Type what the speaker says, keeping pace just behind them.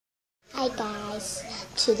Hi guys,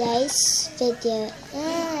 today's video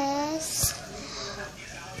is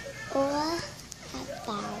all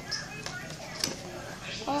about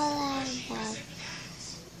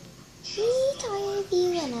the toy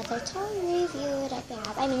review, another toy review that we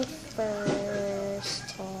have. First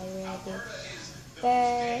toy review. You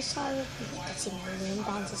can see my balloon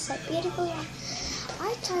bands, it's so beautiful.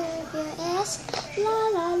 Our toy review is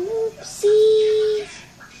Lalaloopsy.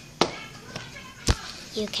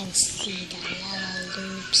 You can see the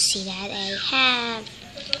Lalaloopsy that I have.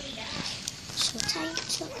 So time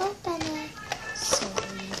to open it. So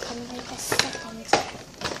you can wait a second.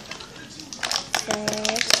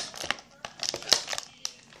 First,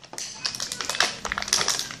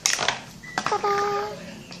 ta-da!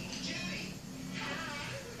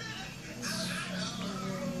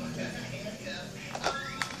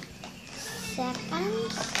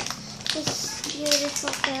 Second, this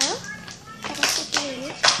beautiful girl. That is a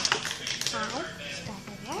beauty. Hi,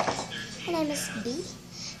 my name is B.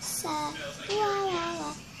 So, la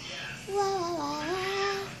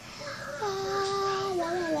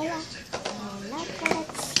look at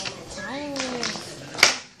its tiny.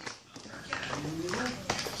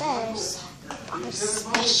 First, our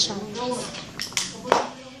special gift.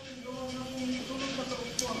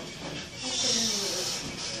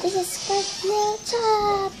 This is for little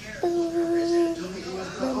top. Boom, boom,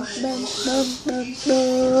 boom, boom, boom,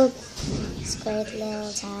 boom. Squirt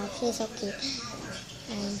little top. He's so cute.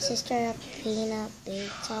 And sister of peanut, big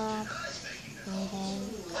top. And then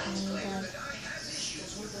kind of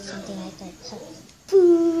something like that.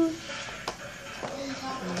 Boom.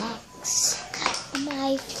 Next,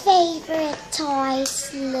 my favorite toys,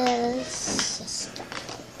 little sister.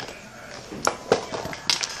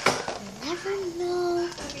 Never know.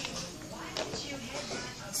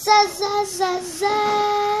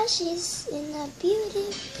 She's in a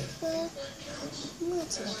beautiful mood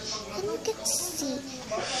today. And you can see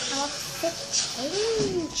her outfit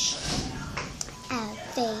change.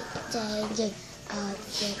 Outfit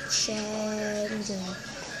changing.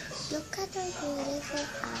 Look at her beautiful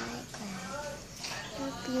eyebrow,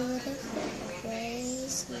 her beautiful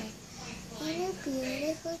bracelet, and her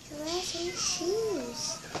beautiful dress and shoes.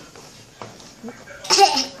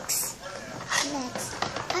 Next,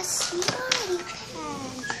 a smarty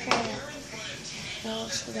pants. No,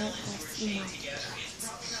 she don't have smarty pants,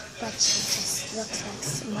 but she just looks like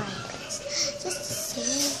smarty pants. Just the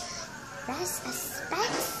same dress as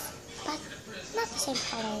specs, but not the same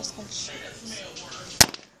colors and shoes.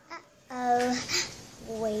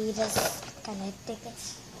 Wait a second, I think it's...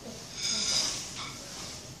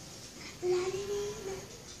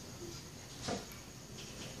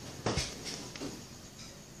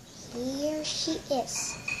 Here she is.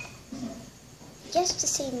 Just the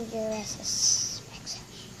same dress as specs.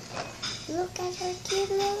 Look at her cute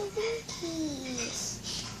little winkies.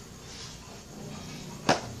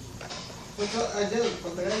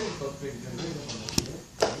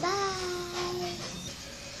 Bye.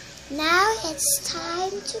 Now it's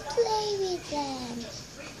time to play with them.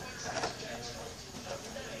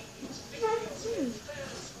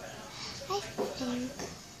 I think.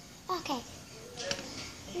 Okay.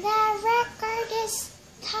 The record is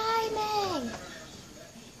timing.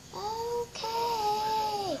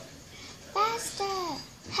 Okay. Faster.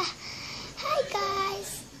 Hi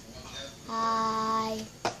guys. Hi.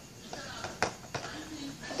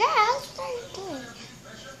 Girls, what are you doing?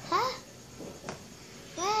 Huh?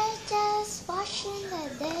 We're just washing the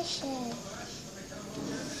dishes.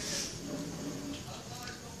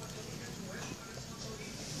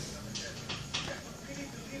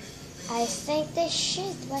 I think they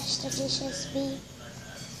should wash the dishes, B.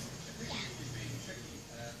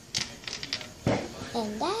 Yeah. And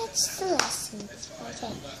that's the lesson for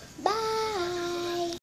today. Bye!